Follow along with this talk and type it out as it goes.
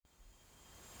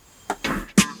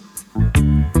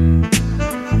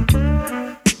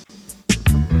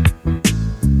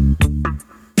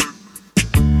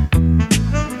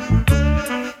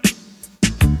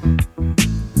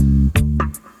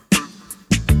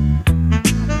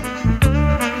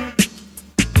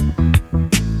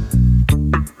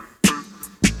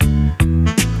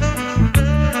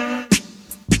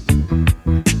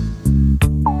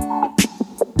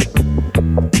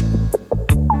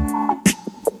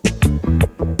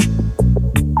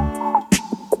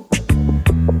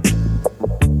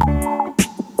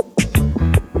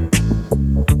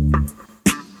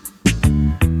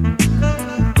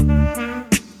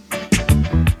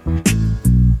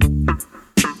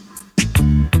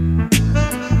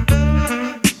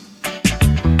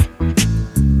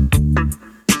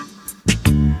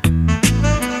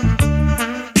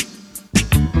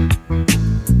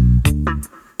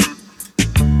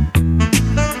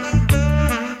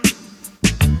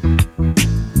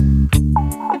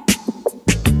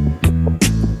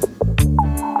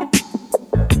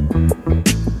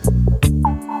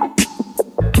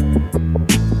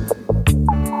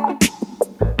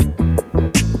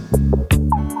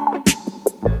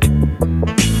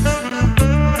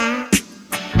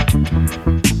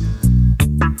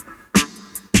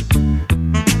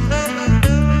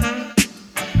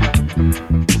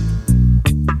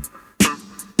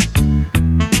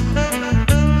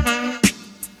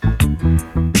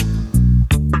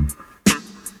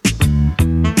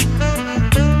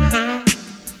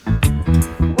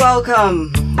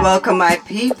Welcome my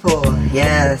people.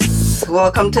 Yes,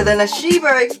 welcome to the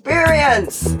Nashiba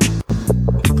experience.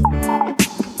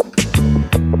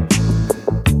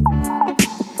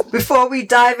 Before we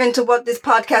dive into what this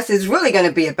podcast is really going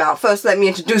to be about, first let me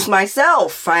introduce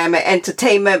myself. I am an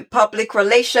entertainment public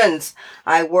relations.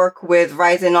 I work with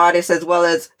rising artists as well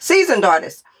as seasoned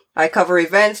artists. I cover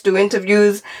events, do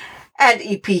interviews, and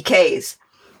EPKs.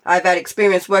 I've had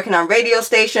experience working on radio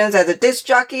stations as a disc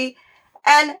jockey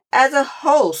and as a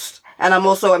host. And I'm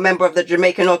also a member of the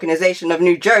Jamaican organization of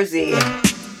New Jersey.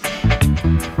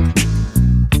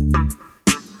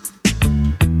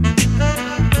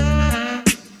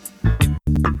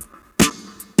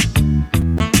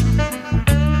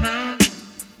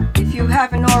 If you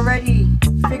haven't already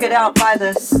figured out by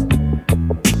this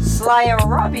Sly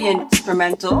and Robbie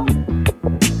instrumental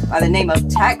by the name of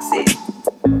Taxi,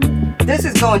 this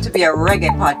is going to be a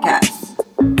reggae podcast.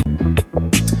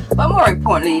 But more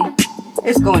importantly,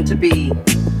 it's going to be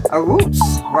a roots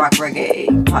rock reggae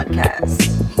podcast.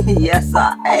 Yes,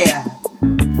 I am.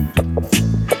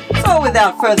 So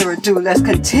without further ado, let's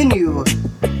continue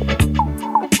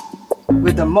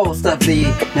with the most of the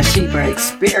Nashiba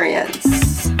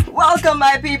experience. Welcome,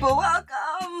 my people,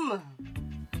 welcome!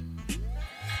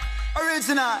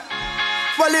 Original.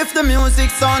 Well, if the music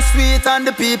sounds sweet and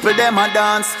the people them a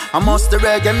dance, I must the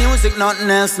reggae music, nothing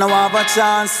else, now have a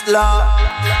chance, Lord.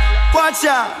 Watch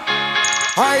out.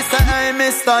 I say, hey,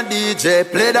 Mr. DJ,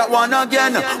 play that one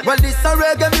again. Well, this a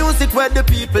reggae music where the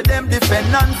people them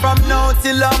defend. And from now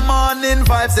till the morning,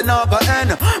 vibes in our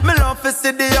end. Me love to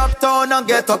see the uptown and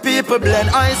get a people blend.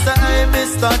 I say, hey,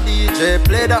 Mr. DJ,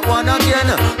 play that one again.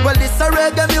 Well, this a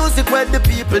reggae music where the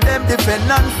people them defend.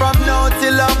 And from now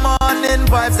till the morning,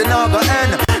 vibes in our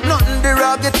end. Nothing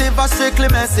derogative, a strictly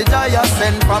message I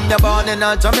send. From your born in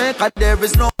Jamaica, there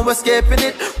is no escaping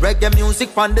it. Reggae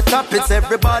music on the top, it's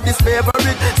everybody's favorite.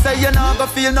 Say you're not gonna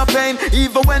feel no pain,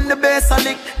 even when the bass a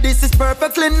lick. This is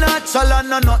perfectly natural and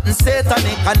nothing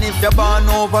satanic. And if you're born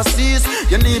overseas,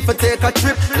 you need to take a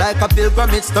trip like a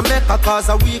pilgrimage to Mecca, cause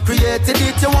we created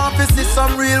it. You want to see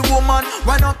some real woman,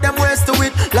 run up them ways to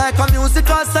it. Like a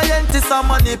musical scientist, I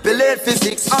manipulate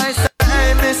physics. I say,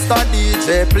 hey, Mr.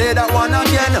 DJ, play that one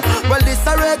again. Well, this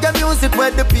a reggae music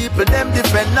where the people them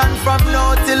defend. And from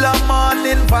now till the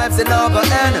morning, vibes in our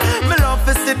end. Me love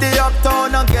to see the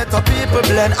uptown and get a people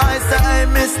blend. I say, hey,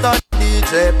 Mr.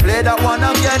 DJ, play that one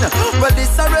again. Well,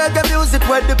 this a reggae music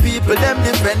where the people them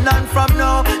defend. And from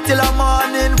now till the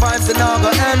morning, vibes in our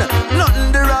end. Nothing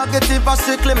derogative, a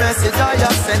strictly message I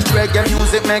have sent. Reggae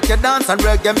music make you dance and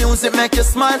reggae music make you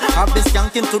smile. I've been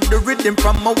skanking to the rhythm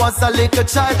from I was a little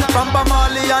child. From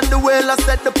Marley and the whale, I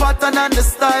set the pattern and the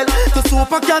style. To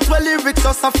Super Cat, where lyrics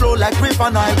just a flow like River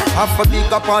Nile. Half a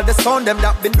big up all the sound, them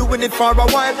that been doing it for a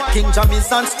while. King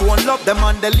Jammy's and Stone love them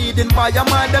and they leading by a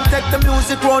mile. Them take the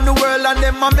music round the world and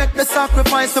them a make the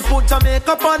sacrifice to put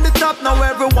Jamaica on the top. Now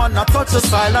everyone a touch the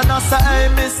style and I say, hey,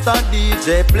 Mr.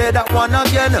 DJ, play that one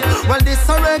again. Well, this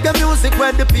a reggae music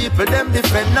where the people them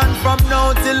defend. And from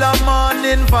now till the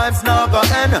morning, vibes now go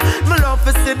end. Me love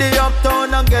to see the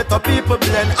uptown and get a people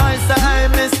blend. I say, hey,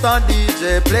 Mr.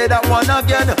 DJ, play that one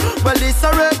again. Well, this a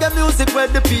reggae music where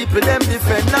the people them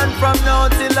defend. And from now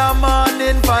till the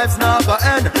morning, vibes now go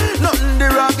end. Nothing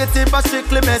derogative, a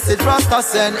strictly message Rasta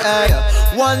send. Hey,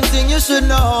 one thing you should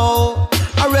know,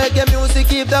 a reggae music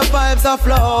keep the vibes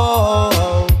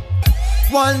afloat.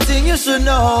 One thing you should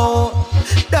know,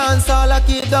 dance all a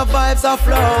keep the vibes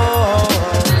afloat.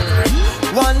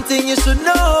 One thing you should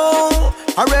know,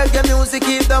 a reggae music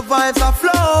keep the vibes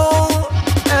afloat.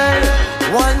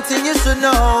 One thing you should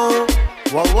know,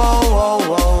 whoa, whoa, whoa,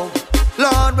 whoa.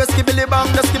 Lord, we skibbilly bang,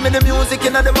 just give me the music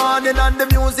in the morning and the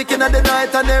music in the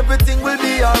night, and everything will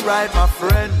be alright, my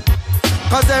friend.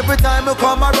 Cause every time we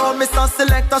come around, Mr.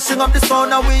 Selector string up the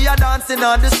sound and we are dancing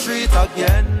on the street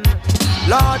again.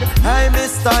 Lord, hey,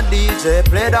 Mr. DJ,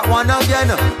 play that one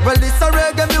again. Well, this a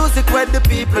reggae music where the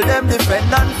people them defend.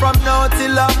 And from now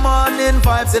till the morning,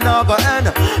 vibes in our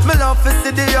end. Me love to see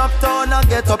the uptown and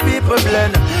get a people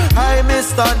blend. Hey,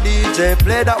 Mr. DJ,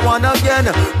 play that one again.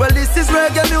 Well, this is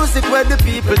reggae music where the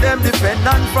people them defend.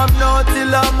 And from now till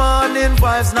the morning,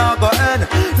 vibes now go end.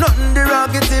 Nothing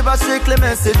derogative, a strictly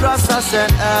message Rasta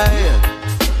send. Hey,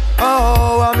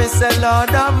 oh, I miss a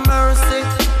Lord of mercy.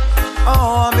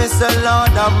 Oh, I miss a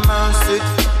Lord of mercy.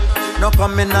 No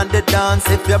coming on the dance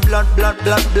if your blood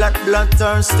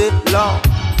thirsty, Lord.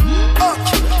 Oh,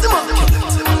 kill it.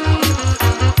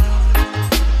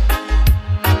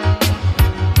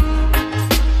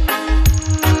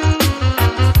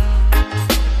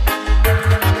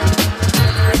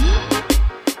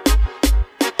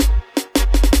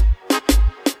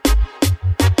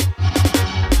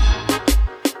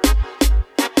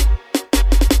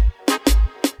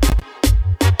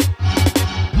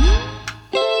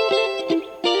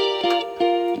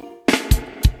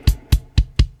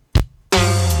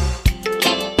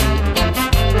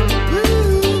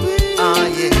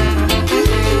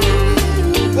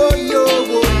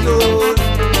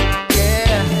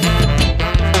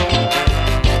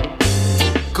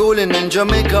 cooling in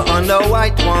Jamaica on the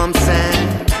white warm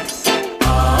sand.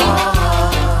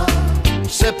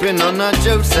 Sipping on a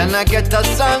juice and I get a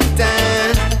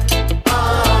suntan.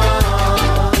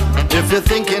 If you're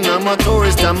thinking I'm a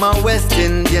tourist, I'm a West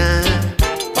Indian.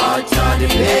 Part of the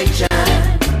picture.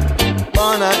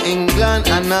 Born in England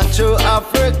and a true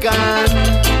African.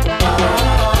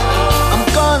 I'm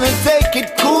gonna take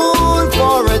it cool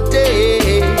for a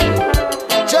day.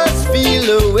 Just feel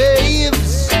the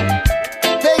waves.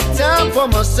 Take time for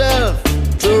myself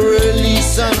to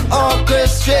release and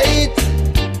orchestrate.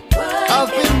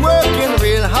 I've been working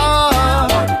real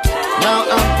hard. Now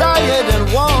I'm tired and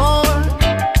worn.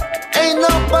 Ain't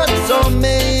no buts or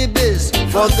maybes.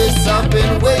 For this I've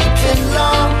been waiting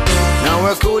long. Now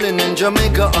we're cooling in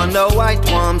Jamaica on the white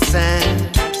warm sand.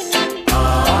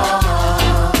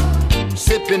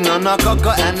 Sipping on a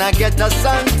cocoa and I get a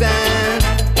suntan.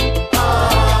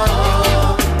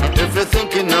 If you're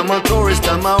thinking I'm a tourist,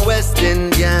 I'm a West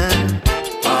Indian.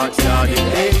 Part of the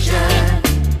Asian.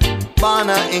 Born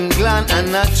in England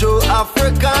and a true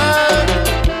African.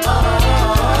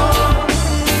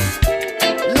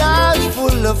 Life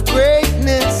full of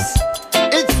greatness.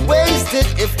 It's wasted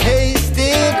if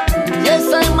hasted.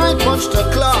 Yes, I might punch the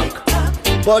clock,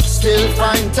 but still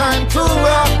find time to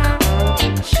rock.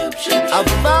 I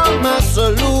found my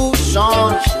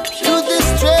solution to this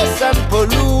stress and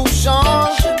pollution.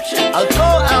 I'll go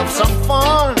have some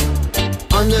fun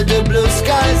under the blue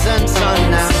skies and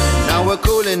sun now. Now we're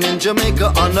cooling in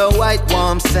Jamaica on the white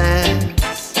warm sand.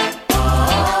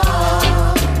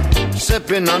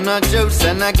 Sipping on a juice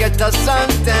and I get a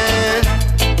suntan.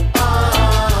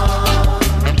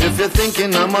 If you're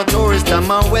thinking I'm a tourist,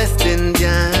 I'm a West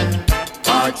Indian.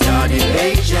 Part of the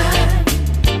Asian.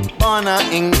 Born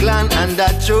in England and a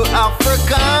true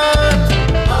African.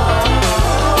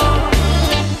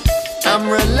 I'm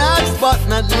relaxed but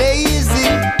not lazy.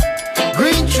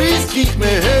 Green trees keep me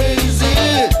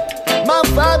hazy. My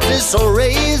vibe is so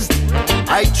raised.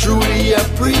 I truly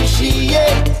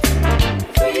appreciate.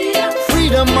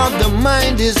 Freedom of the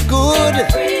mind is good.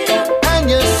 And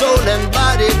your soul and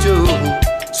body too.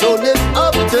 So live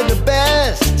up to the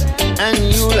best and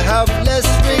you'll have less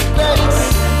regrets.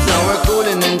 Now we're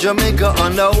cooling in Jamaica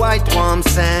on the white warm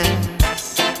sand.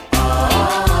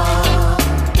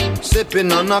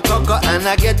 Sipping on a cocoa and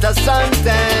I get a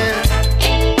suntan.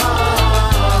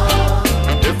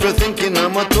 If you're thinking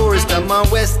I'm a tourist, I'm a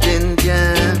West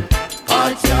Indian.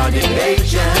 Part of the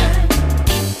Asian.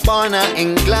 Born in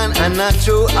England and a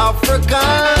true African.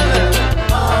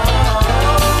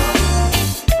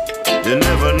 You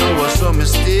never know what's a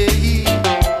mistake.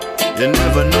 You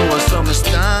never know what's a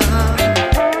mistake.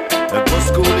 I go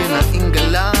school in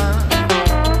England.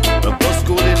 I go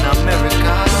school in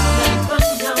America.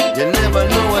 You never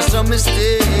know what's a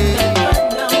mistake.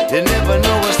 You never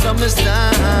know what's a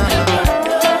mistake.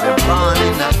 You're born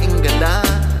in England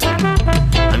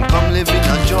and come live in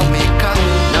Jamaica.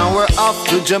 Now we're off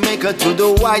to Jamaica to the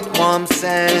white warm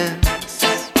sand.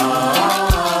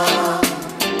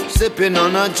 Sipping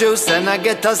on a juice and I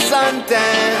get a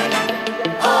suntan.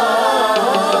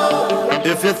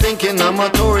 If you're thinking I'm a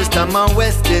tourist, I'm a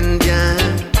West Indian.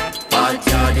 Part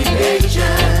of the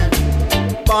Asian.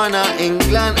 Born in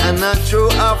England and a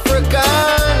true African.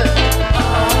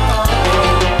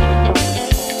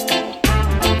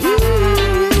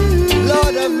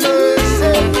 Lord of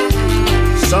mercy.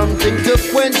 Something to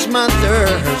quench my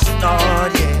thirst,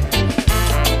 Lord, yeah.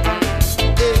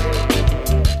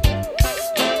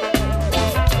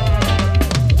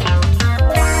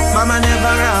 Mama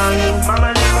never wrong,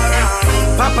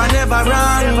 Papa never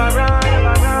wrong.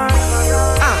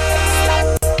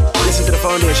 Listen to the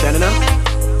foundation, you know.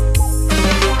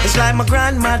 It's like my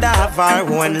grandmother have her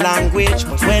own language,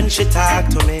 but when she talk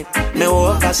to me, me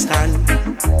understand.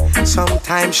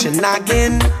 Sometimes she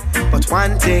nagging, but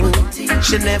one thing,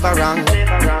 she never wrong.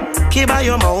 Keep by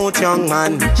your mouth, young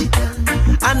man.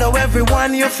 I know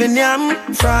everyone you fin yam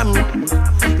from.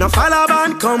 No follow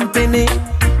bad company.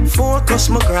 Focus,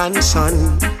 my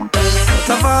grandson. Out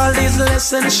of all these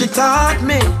lessons she taught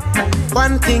me,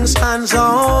 one thing stands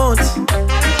out.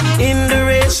 In the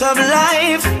race of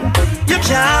life, you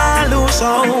can't lose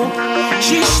hope.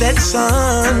 She said,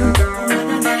 son,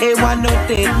 hey, one no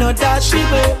date, no dash, she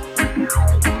will.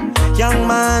 Young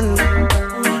man,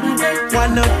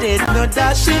 one no date, no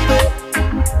dash, she will.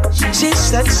 She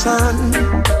said, son,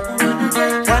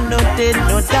 one no date,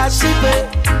 no dash, she will.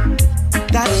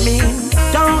 That means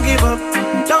don't give up,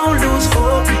 don't lose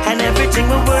hope, and everything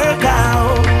will work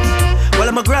out.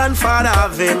 Well, my grandfather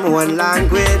have him one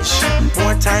language.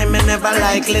 More time, me never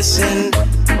like listen.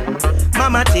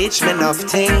 Mama teach me enough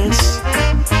things.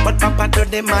 but Papa do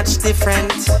the match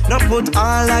different. No put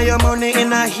all of your money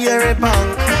in a hairy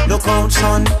bank. Look out,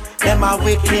 son, them are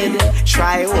wicked.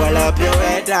 Try hold up your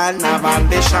head and have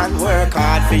ambition. Work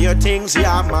hard for your things,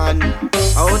 yeah, man.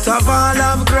 Out of all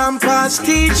of Grandpa's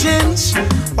teachings,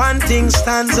 one thing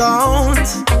stands out.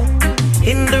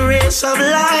 In the race of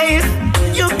life,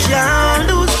 you can't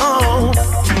lose hope.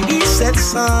 He said,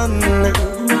 son,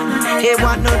 he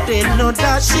want no dead, no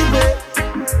dashy way.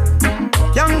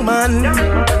 Young man,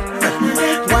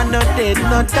 want no dead,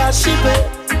 no dashy way.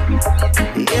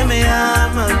 Hear me,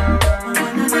 man.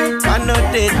 Want no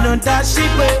dead, no dashy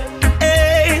way.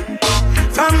 Hey,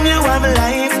 from you have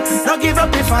life, no give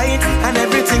up the fight, and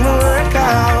everything will work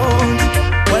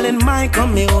out. Well, in my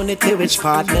community, which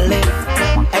part me live,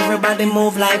 everybody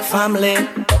move like family.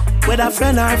 With a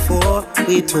friend or four,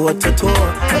 we toe to toe,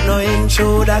 but no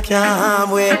intruder can harm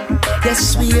we.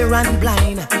 Yes, we hear and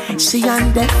blind, see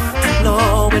and deaf.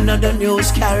 No, we know the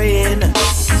news carrying.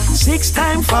 6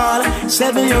 times fall,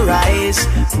 7 you rise.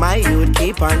 My youth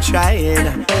keep on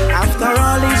trying. After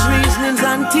all these reasonings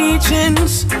and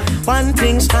teachings, one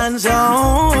thing stands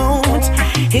out.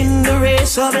 In the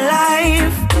race of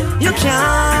life, you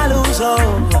can't lose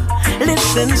hope.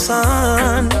 Listen,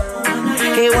 son,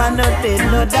 he want no dead,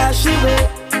 no dash away.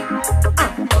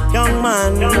 Young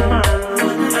man,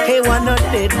 he want no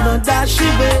dead, no dash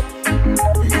away.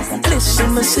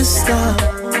 Listen, my sister,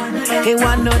 he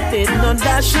want no dead, no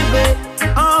dash away.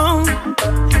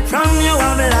 From you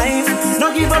have life,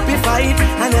 no give up your fight,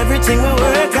 and everything will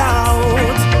work out.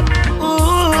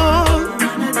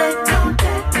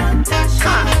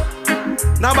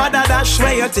 No matter dash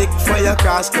where you take for you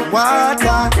cross the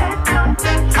water.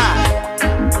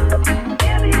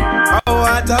 Oh,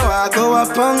 water walk over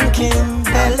pumpkin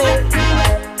belly.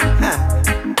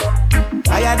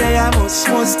 Fire there must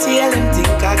steal him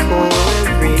think I cold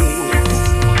breeze.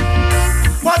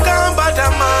 Walk on but the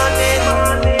morning,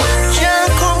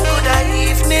 can't come good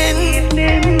evening.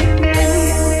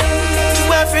 To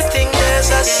everything there's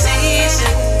a season.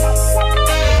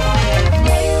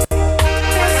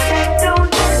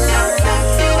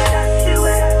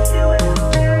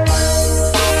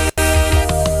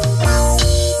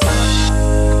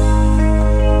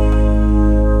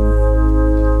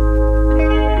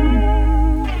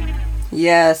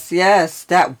 Yes,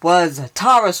 that was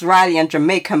Taurus Riley and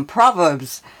Jamaican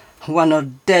Proverbs. One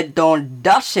of dead don't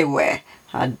dash away,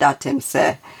 that him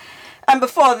say. And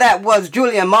before that was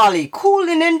Julia Marley,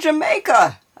 Coolin' in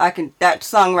Jamaica. That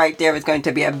song right there is going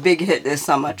to be a big hit this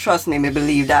summer. Trust me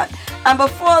believe that. And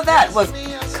before that was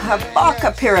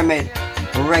Kabaka Pyramid,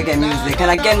 reggae music.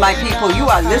 And again, my people, you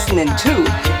are listening to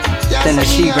the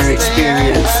Nashiba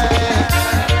Experience.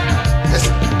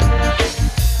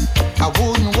 I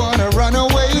wouldn't wanna run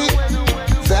away.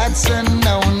 That's a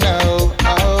no-no.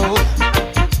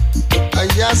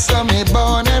 Yes, I'm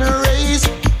born and raised.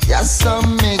 Yes,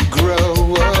 I'm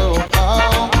grow.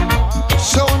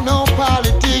 So no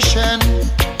politician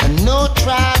and no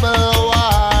tribal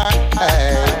war.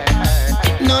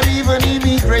 Not even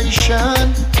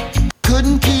immigration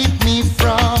couldn't keep me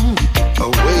from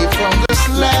away from this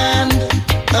land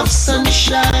of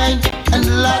sunshine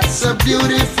and lots of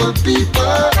beautiful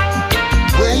people.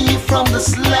 Way from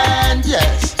this land,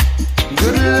 yes.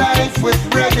 Good life with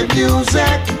reggae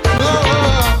music. Oh,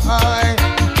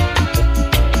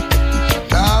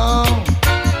 no,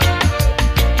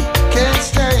 can't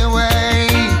stay away.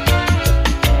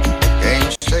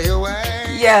 Can't stay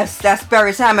away. Yes, that's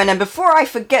Barry's Hammond. And before I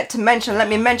forget to mention, let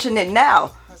me mention it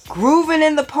now. Groovin'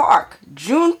 in the Park,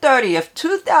 June 30th,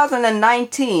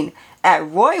 2019, at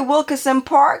Roy Wilkinson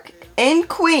Park in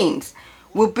Queens,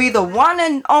 will be the one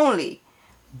and only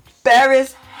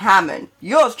Barry's Hammond.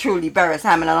 Yours truly, Barry's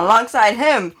Hammond. And alongside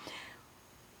him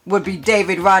would be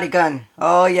David Rodigan.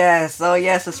 Oh yes,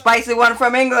 a spicy one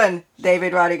from England,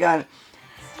 David Rodigan.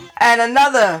 And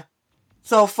another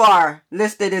so far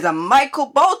listed is a Michael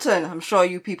Bolton. I'm sure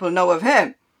you people know of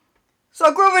him.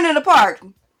 So Groovin' in the Park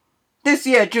this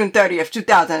year, June 30th,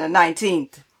 2019.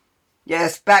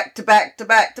 Yes, back to back,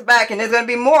 and there's going to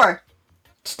be more.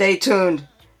 Stay tuned,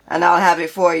 and I'll have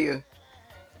it for you.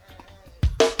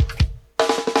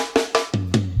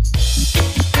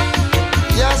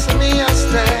 Yes, me I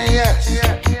stay, yes.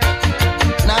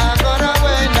 Now I gone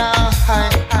away now.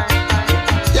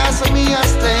 Yes, me I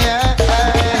stay,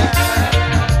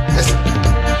 yes.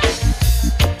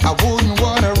 I wouldn't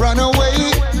wanna run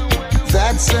away.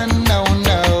 That's a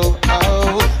no-no.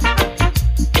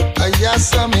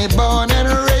 Yes, I'm born and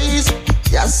raised.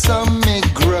 Yes, I'm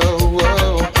grow.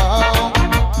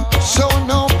 So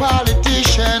no politics.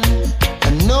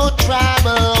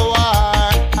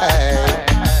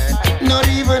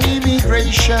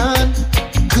 limitation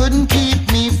couldn't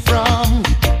keep me from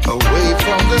away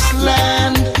from this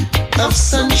land of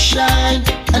sunshine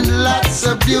and lots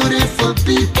of beautiful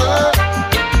people.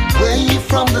 Away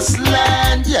from this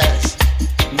land, yes.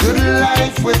 Good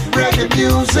life with reggae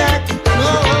music.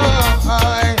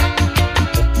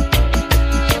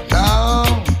 No,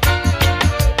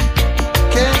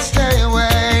 can't stay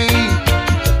away.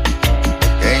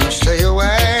 Can't stay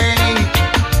away.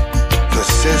 The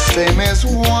system is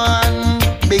one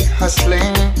big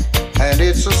hustling, and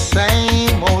it's the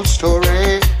same old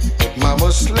story.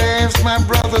 Mama slaves, my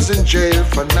brothers in jail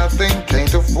for nothing.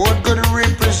 Can't afford good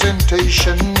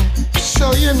representation.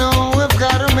 So you know we've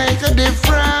gotta make a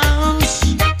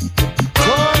difference.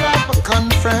 Call up a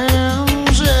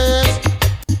conference, yes.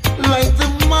 Like the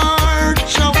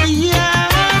march of the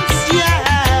ants, yeah.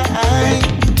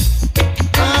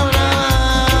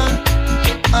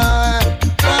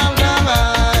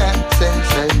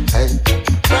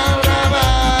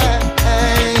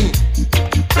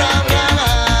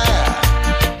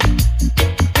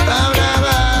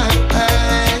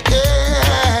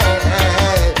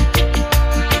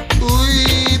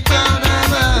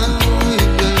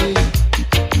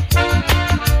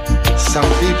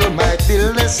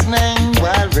 Listening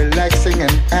while relaxing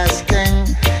and asking,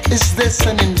 is this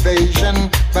an invasion?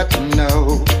 But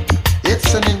no,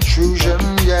 it's an intrusion,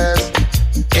 yes,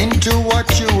 into what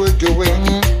you were doing.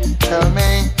 Tell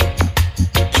me,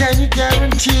 can you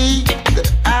guarantee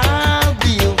that I'll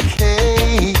be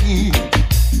okay?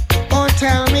 Or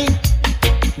tell me,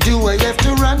 do I have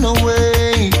to run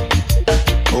away?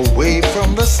 Away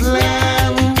from this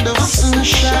land of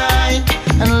sunshine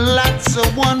and lots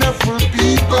of wonderful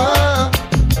people.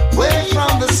 Away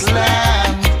from this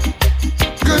land,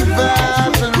 good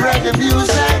vibes and reggae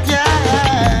music, yeah.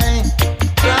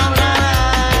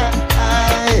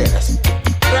 Yes.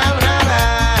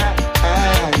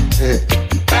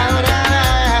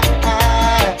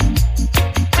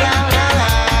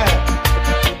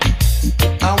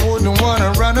 I wouldn't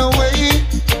wanna run away.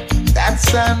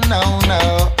 That's a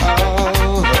no-no.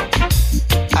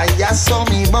 I saw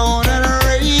me born and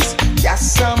raised.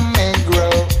 Yes, I may grow.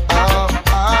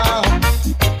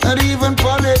 Not even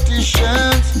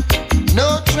politicians,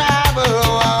 no tribal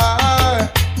war,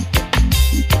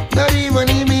 not even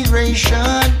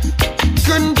immigration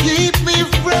couldn't keep me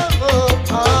from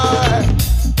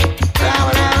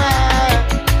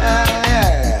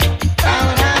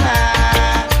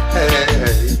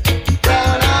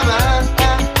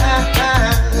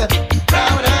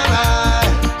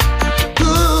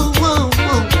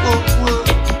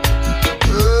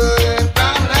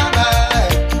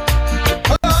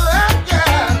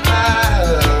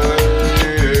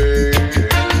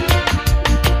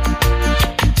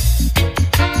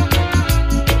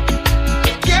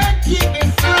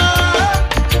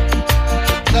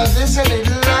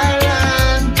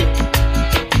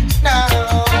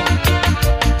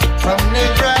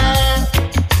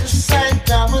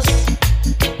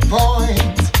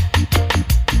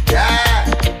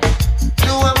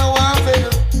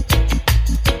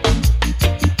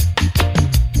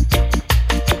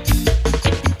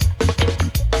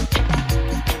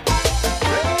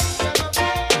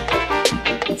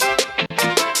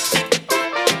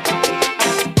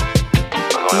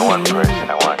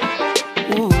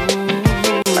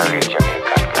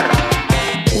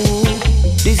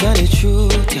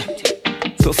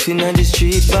in the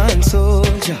street band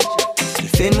soldier.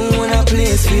 If anyone a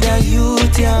place with a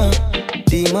youth, yeah.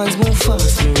 Demons move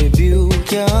fast, me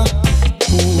rebuke, yeah.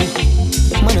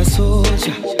 Man a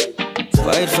soldier,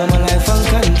 fight for my life and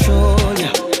control,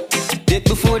 yeah. Death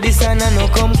before the sun and no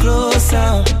come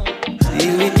closer.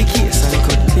 Deal with the case and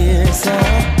cut closer.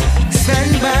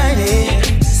 Stand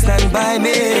by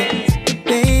me.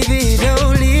 Baby,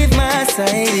 don't leave my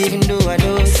side, even though I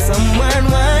know someone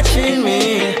watching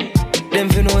me. Them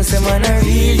you know some man a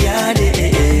real yard.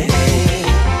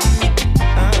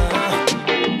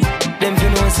 Them you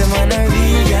know some man a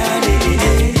real yard.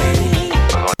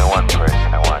 There's only one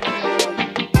person I want.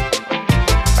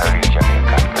 A real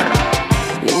Jamaican girl.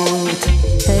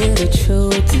 Tell you the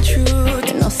truth.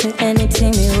 You know say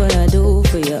anything me what I do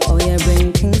for you. Oh you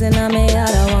bring things in on me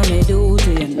heart I want me do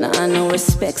to you. Nah no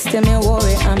respect, still me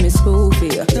worry and me screw for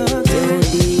you.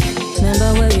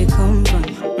 Remember where we come from.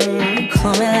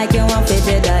 Coming like you want to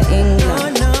dead at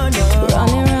England.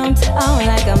 Running around town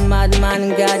like a madman.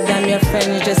 Goddamn your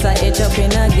friends just a itch up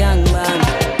in a gang band.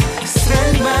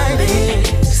 Stand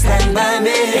by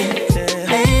me.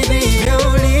 Baby,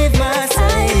 don't leave my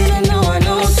side. Even though I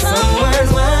know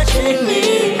someone's watching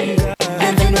me.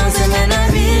 And they know some man a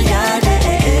real yard.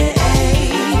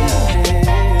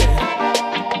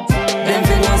 Them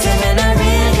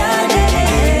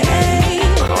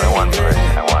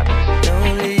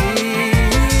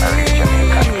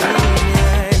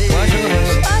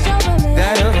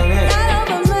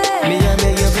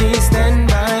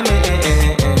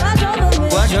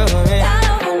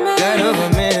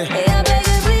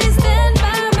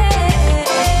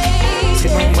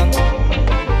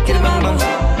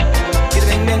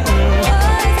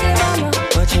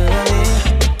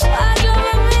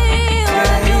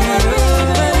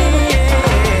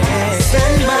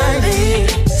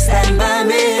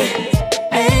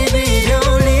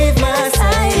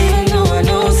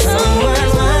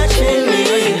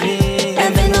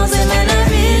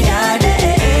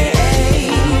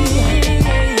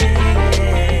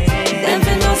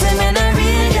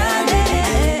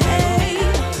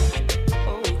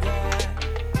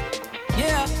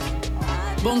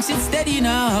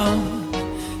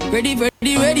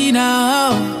ready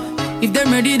now. If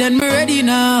them ready, then me ready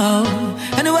now.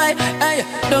 Anyway, hey,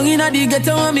 down inna the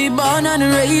ghetto when me born and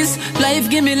raised. Life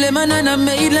give me lemon and I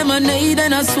made lemonade.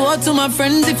 And I swore to my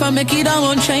friends if I make it I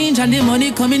won't change. And the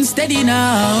money coming steady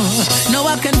now. Now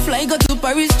I can fly, go to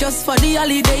Paris just for the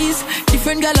holidays.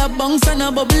 Different gal a bounce and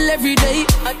a bubble every day.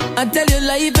 I tell you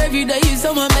life every day is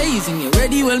so amazing. You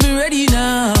ready? Well, me ready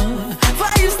now.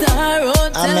 5-star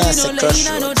road, tell me no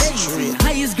lane, no days.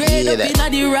 Highest grade up inna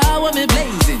the raw when me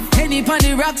blazing. Penny pon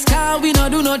the rocks, car we no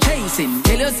do no chasing.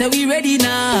 Tell us say we ready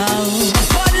now.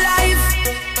 But life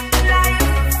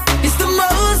is the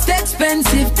most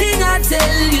expensive thing. I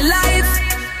tell you, life.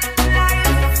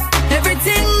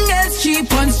 Everything is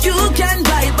cheap once you can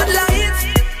buy. But life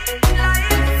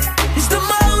is the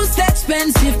most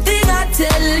expensive thing. I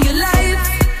tell you, life.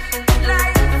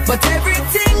 But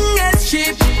everything is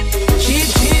cheap.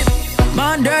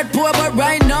 Man dirt poor, but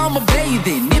right now I'm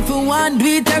bathing. If we want do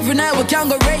it every night, we can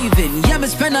go raving. Yeah, me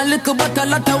spend a little, but a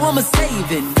lot I want me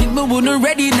saving. Think me wouldn't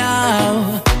ready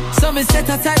now. So me set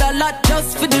aside a lot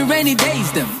just for the rainy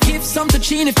days. Them give some to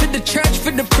Chini for the church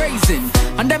for the praising.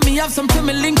 And then me have some to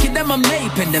me link it, them I'm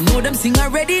naping. Them know them sing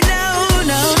already now.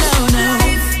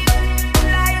 Life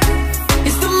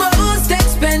is the most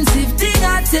expensive thing.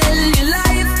 I tell you,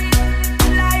 life.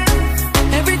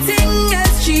 Everything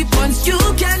is cheap once you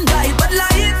can buy. But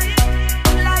life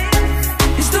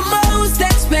is the most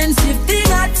expensive thing.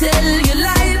 I tell you,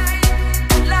 life.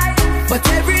 But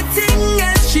everything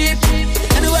is cheap.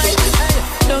 Anyway,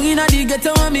 down inna the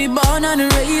ghetto when me born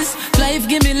and raised. Life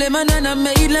give me lemon and I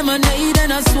made lemonade.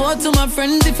 And I swore to my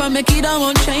friends if I make it I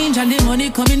won't change. And the money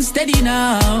coming steady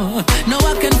now. Now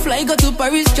I can fly, go to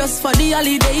Paris just for the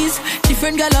holidays.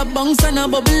 Different gal a bounce and a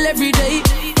bubble every day.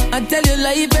 I tell you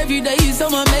life every day is so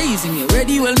amazing. You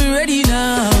ready? Well, me ready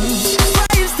now.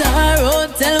 5-star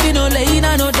road, tell me no lane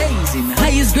and no dazing.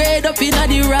 Highest grade up inna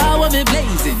the raw when me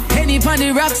blazing. Penny pon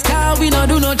the rocks, car we no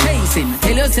do no chasing.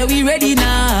 Tell you say we ready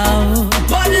now.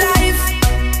 But life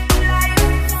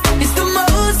is the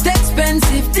most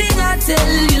expensive thing. I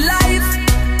tell you, life.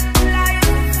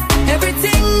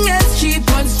 Everything is cheap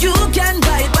once you can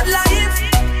buy. But life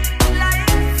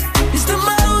is the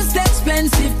most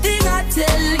expensive thing. I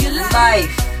tell you,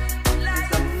 Life is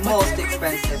the most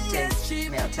expensive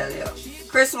thing, may I tell you.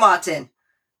 Chris Martin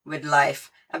with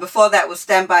Life. And before that was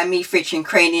Stand By Me featuring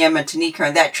Cranium and Tanika.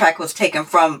 And that track was taken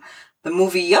from the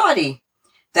movie Yachty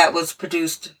that was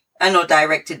produced and or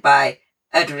directed by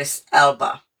Idris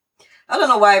Elba. I don't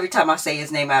know why every time I say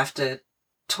his name I have to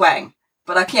twang,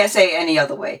 but I can't say it any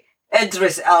other way.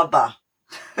 Idris Elba.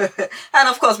 And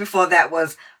of course before that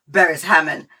was Beres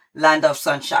Hammond, Land of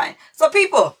Sunshine. So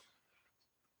people,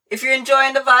 if you're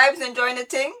enjoying the vibes, enjoying the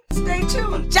thing, stay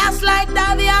tuned. Just like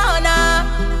Daviana,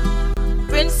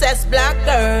 Princess Black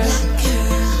Girl,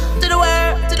 to the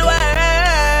world.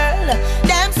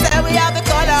 Them say we have the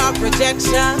color of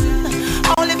projection.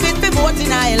 Only fit for vote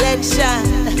in our election.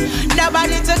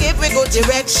 Nobody to give we good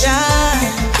direction.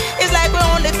 It's like we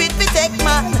only fit for take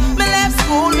man. Me left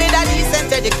school with a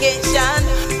decent education.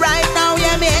 Right now,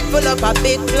 yeah, me head full up a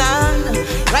big plan.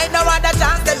 Right now, I the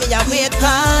chance that me a wait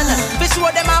on. For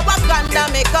sure them a Wakanda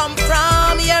me come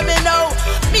from. Hear me now.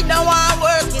 Me no want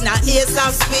work in a ace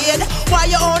of spade.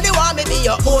 Why you only want me be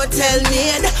your hotel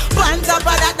maid? On top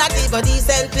of that, not even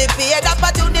decently paid.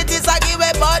 Opportunities I give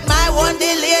away, but my one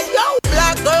delayed. Yo,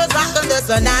 black girls rockin' this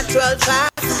a natural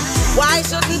fact. Why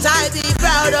shouldn't I be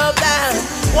proud of that?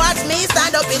 Watch me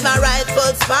stand up in my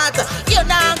rightful spot. You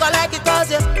not gonna like it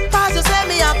cause you say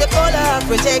me have the color of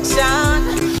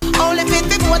protection. Only fit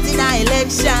to vote in our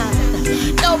election.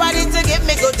 Nobody to give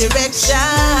me good direction.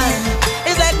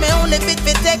 It's like me only fit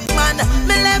for tech man.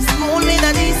 Me left school with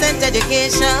a decent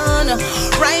education.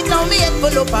 Right now me head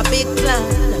full up a big plan.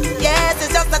 Yes,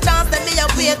 it's just a chance that me a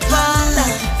wait for.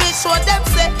 Fish what them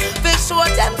say, fish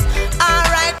what them.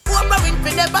 Alright, Oprah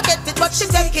Winfrey never get it, but she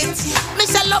take it.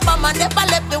 Michelle Obama never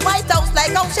left the White House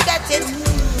like how she get it.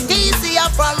 DC are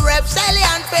from Rep, Shelly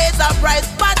and Fraser Price,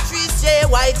 Patrice J.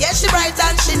 White, yeah she bright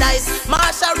and she nice.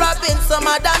 Marsha Robinson,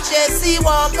 Madam J.C.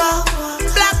 Walker,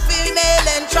 black female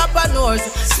entrepreneurs,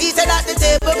 seated at the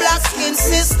table, black skin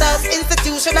sisters,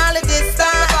 institutionally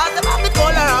distant. Cause them have the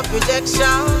color of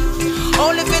rejection.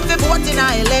 Only fit for vote in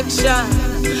our election.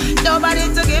 Nobody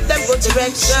to give them good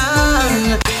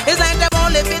direction. It's like them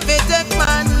only fit for tech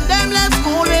man. Them left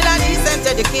school with a decent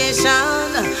education.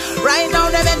 Right now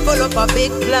them head full up a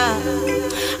big plan.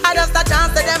 I just a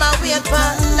chance to them a wait for.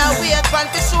 Now wait for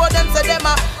to show them to them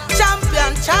a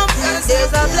champion.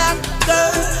 There's a black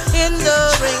girl in the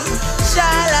ring. Sha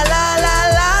la la la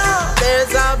la.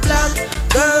 There's a black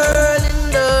girl in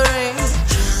the ring.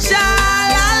 Sha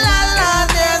la la la.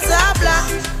 There's a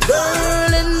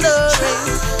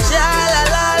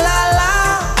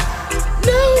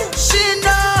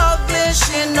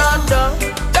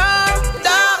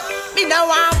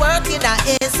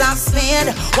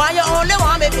Why you only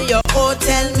want me be your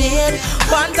hotel maid?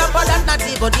 On top of that, not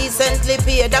even decently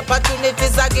paid.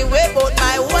 Opportunities I give away, but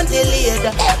my own delayed.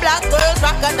 Black girls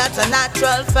rockin', that's a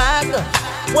natural fact.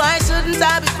 Why shouldn't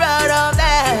I be proud of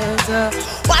that?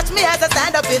 Watch me as I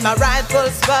stand up in my rightful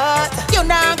spot. You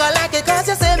not gonna like it cause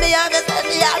you see me have it, set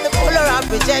me out the fuller of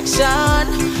rejection.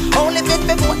 Only fit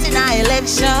for voting in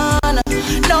election.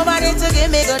 Nobody to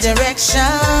give me good direction.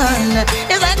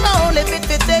 It's like my only fit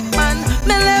for take man.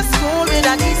 Me left school with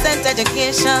a decent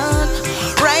education.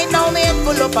 Right now me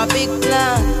full up a big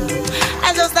plan.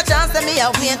 And just a chance that me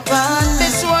a wait for. Be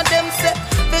sure them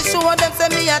say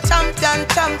me a champion.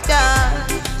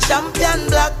 Champion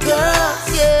black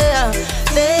girls, yeah.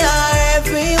 They are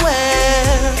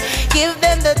everywhere. Give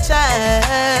them the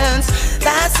chance.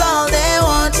 That's all they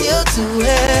want you to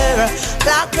hear.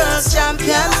 Black girls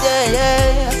champions,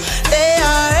 yeah. They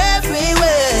are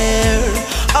everywhere.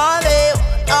 All they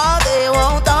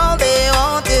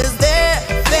want is their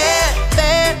fair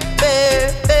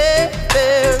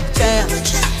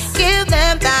chance. Give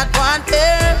them that one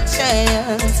fair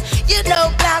chance. You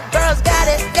know black girls got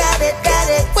it.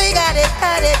 We got it,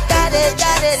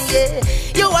 yeah.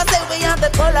 You want to say we on the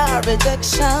color of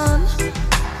rejection.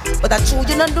 But I true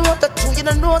you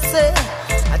don't know, say.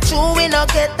 I true we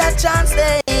not get that chance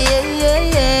there,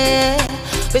 yeah.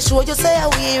 Be sure you say how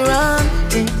we run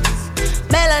things.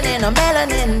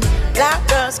 Melanin, black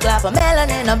girls clap a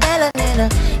melanin,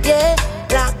 yeah.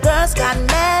 Black girls got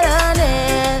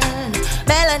melanin,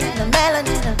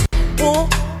 ooh,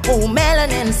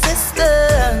 melanin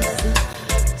sisters.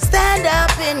 Stand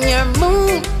up in your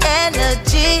mood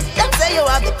energy. Don't say you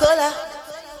have the color.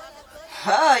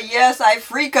 Yes,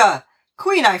 Ifrika.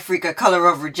 Queen Ifrika, color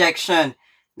of rejection.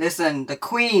 Listen, the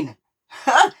queen.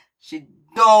 She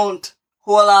don't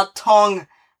hold her tongue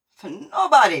for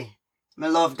nobody. I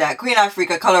love that. Queen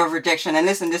Ifrika, color of rejection. And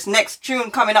listen, this next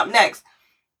tune coming up next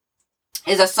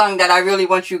is a song that I really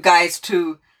want you guys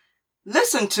to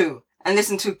listen to and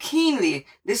listen to keenly.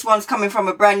 This one's coming from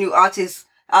a brand new artist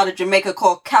out of Jamaica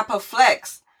called Kappa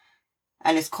Flex,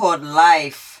 and it's called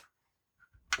Life.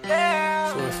 4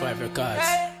 or 5 records.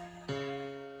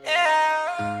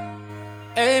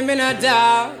 Hey, me not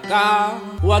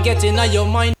dog. What get in your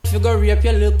mind? Figure rape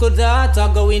your little daughter.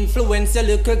 Go influence your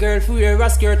little girl for wear a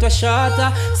skirt or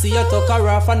shorter. See you tuck her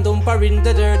off and dump her in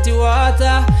the dirty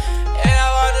water. Yeah,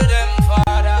 what do them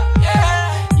father?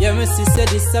 Yeah, my sister,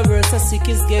 this a verse, a sick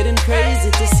is getting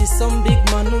crazy to see some big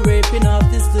man raping off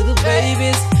these little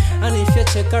babies. And if you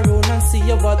check around and see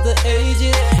about the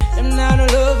ages, them not no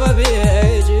love of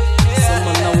ages. Some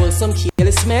man a hold some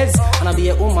careless meds, and I be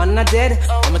a woman not dead.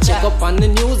 I'ma check up on the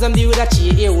news and be with a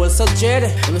cheer ear was so dread.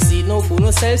 I'ma see no food,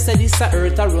 no self, say this a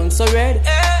earth a run so red.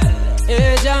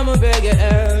 Hey, I'ma beg you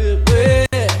help,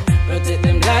 protect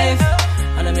them life,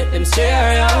 and I make them stay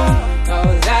around.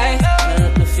 Cause life, and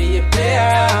nothing for you play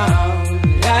around.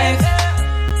 Life,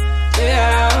 stay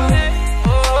around. Oh,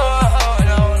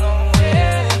 no,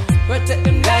 yeah. Protect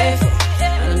them life,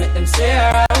 and I make them stay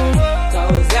around.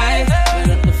 Cause life, and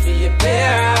nothing for you play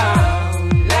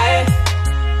around. Life,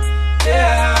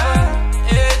 yeah.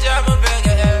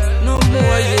 No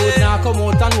more youth now come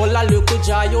out and hold a local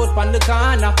joy out on the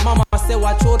corner. Mama say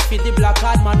watch out for the black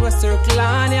hard man we circle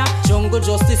on ya. Jungle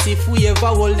justice if we ever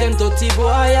hold them dirty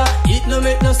boy. It no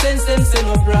make no sense, them say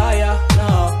no prior.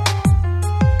 No.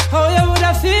 How you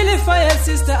woulda feel if I had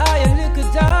sister or your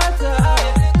little daughter?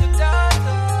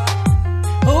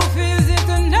 Who feels it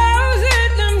and knows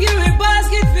it? Them give me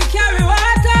basket for carry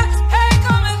water. Hey,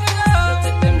 come and go.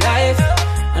 Protect them life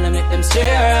and I make them stay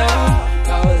around.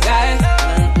 Cause life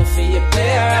and nothing for you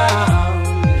play around.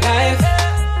 Life,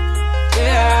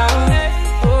 yeah.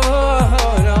 Oh,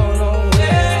 no,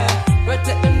 yeah.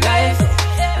 Protect them life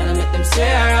and I make them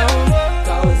stay around.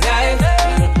 Cause life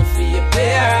and nothing for you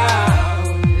play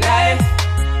around. Life,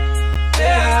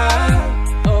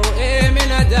 yeah. Oh, hey, me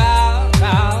not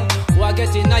doubt. What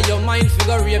get in your mind?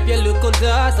 Figure rape your little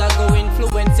daughter. Go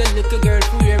influence your little girl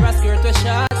who wear a skirt or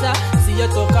shorter. See you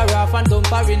tuck her off and dump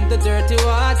her in the dirty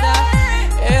water.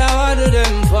 Yeah, what do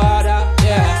them father?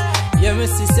 Yeah, my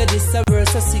sister, this a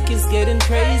verse, a sick is getting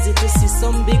crazy to see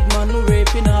some big man who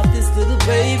raping off these little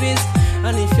babies.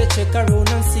 And if you check around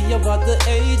and see about the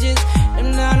ages,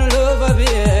 them not no love of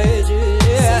ages.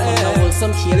 Yeah. Some man hold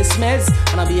some careless meds,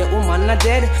 and I be a woman not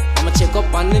dead. I'ma check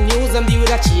up on the news and be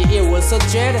with a cheer ear was so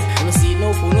dread. I'ma see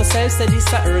no food, no self, say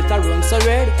this a earth a run so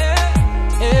red.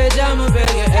 Hey, I'ma beg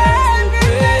you help,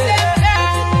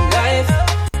 protect them life,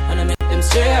 and I make them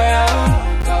stay around.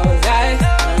 Cause life,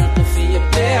 and nothing for you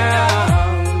play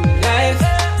around. Life,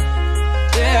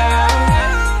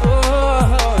 yeah. Oh,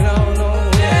 no,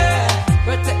 yeah.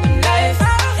 Protect them life,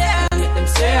 and make them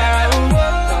stay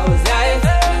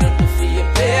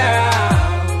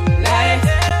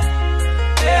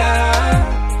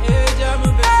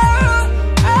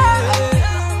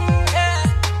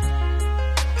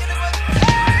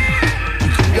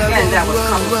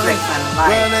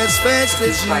best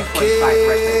as you 5.5 can.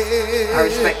 I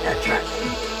respect that track.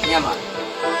 Yeah, man.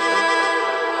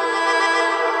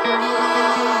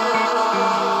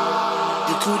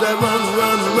 You could have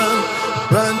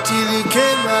run till you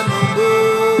can't run no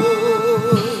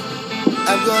more.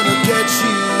 I'm gonna get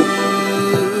you.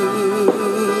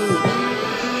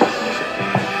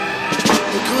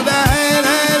 You could have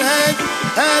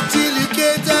hide till you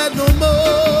can't hide no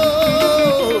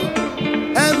more.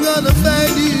 I'm gonna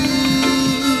find you.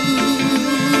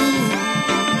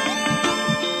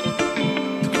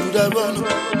 You could have run.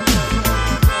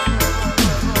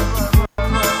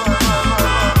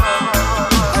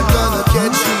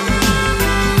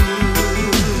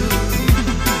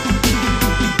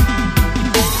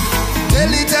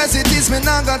 As it is, me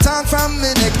not gonna talk from me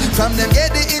neck. From them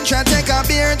get the intro, take a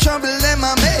beer and trouble them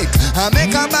I make. I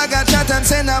make a bag of chat and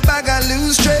send a bag of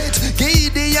loose straight.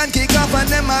 Gideon kick off and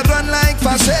them I run like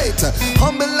facade.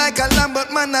 Humble like a lamb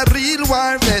but man a real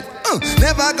war vet.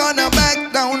 Never gonna back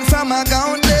down from a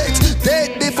gauntlet.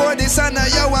 Dead before the sun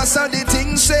of you I saw the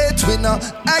thing set. We no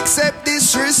accept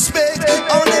disrespect.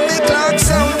 Only me clock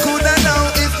sound coulda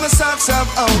know if my socks have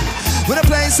out. When I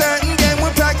play certain game, we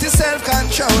practice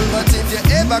self-control. But if you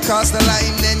ever cross the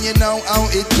line, then you know how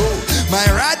it go. My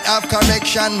rod of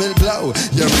correction will blow.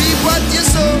 You reap what you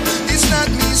sow, it's not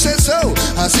me say so.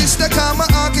 A sister come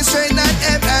and orchestrate that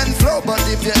ebb and flow. But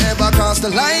if you ever cross the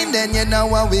line, then you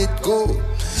know how it go.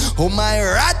 Oh, my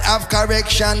rod of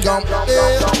correction go.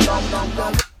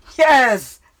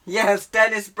 Yes,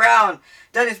 Dennis Brown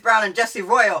and Jesse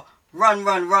Royal. Run,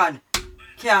 run, run.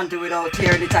 Can't do it out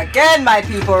here it again, my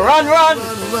people. Run, run.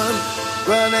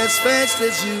 Run as fast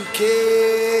as you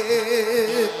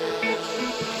can.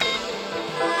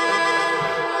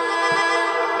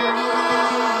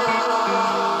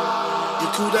 You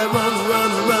could have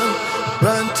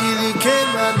run till you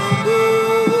can't run no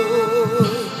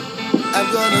more. I'm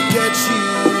gonna get you.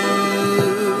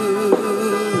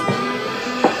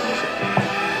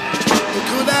 You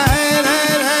could have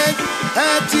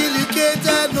hide till you can't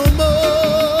hide no more.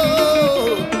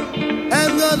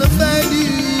 I'm gonna find you.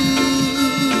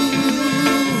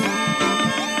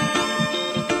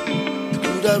 You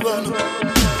could have run.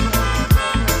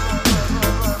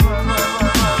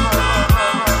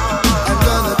 I'm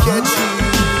gonna catch you.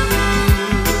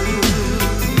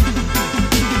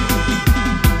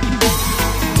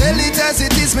 Tell it as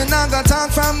it is, me not gonna talk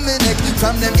from me neck.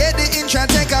 From them get the intro,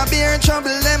 take a beer and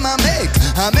trouble them I make.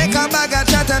 I make a bag of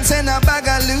chat and send a bag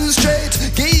of loose straight.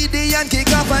 Gideon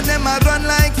kick off and them I run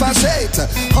like facade.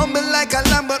 Humble like a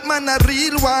lamb but man a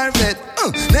real war vet.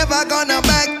 Never gonna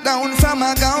back down from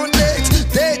a gauntlet.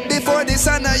 Dead before the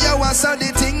sun of you I saw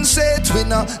the thing set. We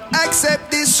no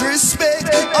accept disrespect.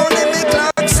 Only me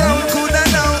clock sound coulda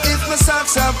know if my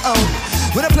socks have out.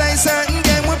 When I play certain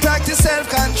game, we practice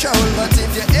self-control. But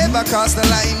if you ever cross the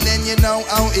line, then you know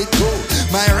how it go.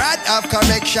 My rod of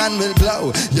correction will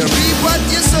blow. You reap what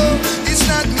you sow, it's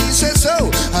not me say so.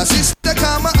 A sister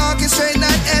come and orchestrate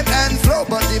that ebb and flow.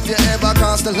 But if you ever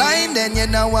cross the line, then you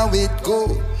know how it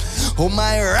go. Oh,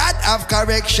 my rod of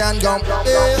correction go. Run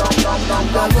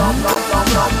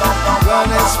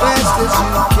as fast as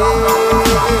you can.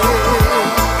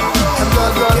 I'm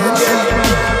gonna get you.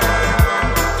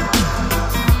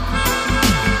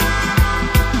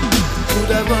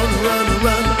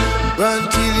 Run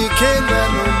till you can't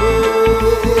run no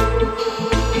more.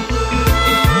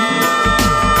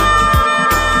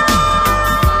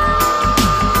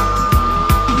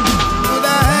 Could I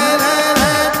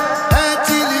hide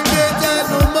till you can't hide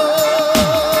no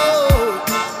more.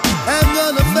 I'm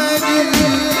gonna find you.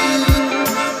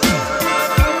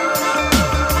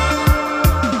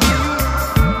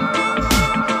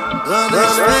 Run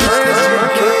as fast as you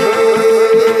can.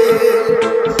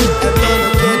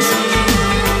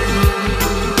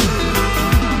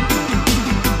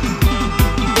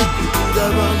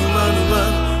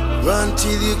 Run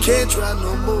till you can't run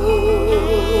no more.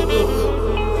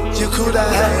 You could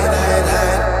hide.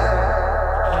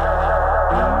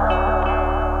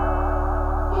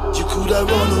 You could have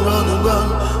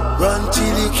run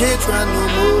till you can't run no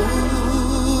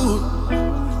more.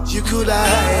 You could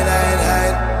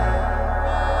hide.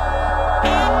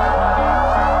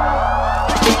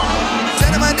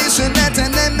 Tell them I this and that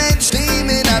and them ain't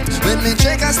steaming up. When me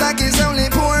check a stock is only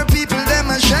poor people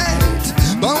them a shite.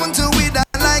 Bound to with that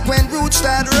like when roots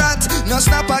start rot. No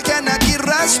snapper cannot get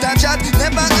rasta chat.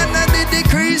 Never gonna the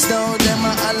decrease, though them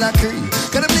a alla creed.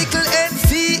 Cause them little head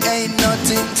fee ain't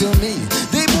nothing to me.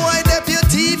 The boy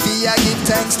deputy fee I give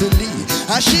thanks to Lee.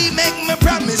 And she make me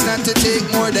promise not to take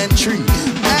more than 3.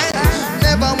 I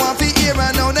never want to hear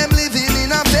I know them living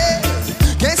in a bed.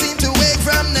 Can't seem to wake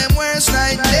from them worst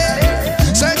nightmare.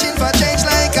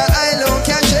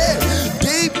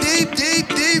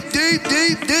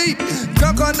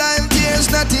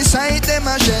 not the sight them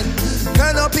a shed.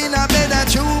 Curl up in a bed a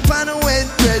troop and wet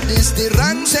bread. This the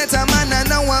wrong set of man and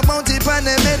now I mount it on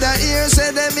them head. A ear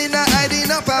say them in a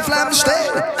hiding up a flam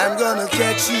stead. I'm gonna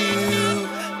catch you,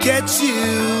 catch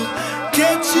you,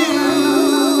 catch you.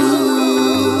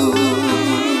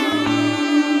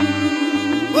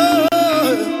 Whoa.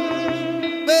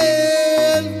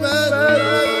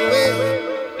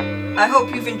 I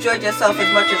hope you've enjoyed yourself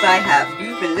as much as I have.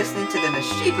 You've been listening to the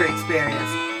Nashiba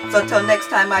Experience. So until next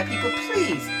time, my people,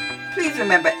 please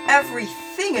remember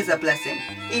everything is a blessing,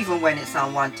 even when it's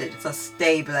unwanted. So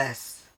stay blessed.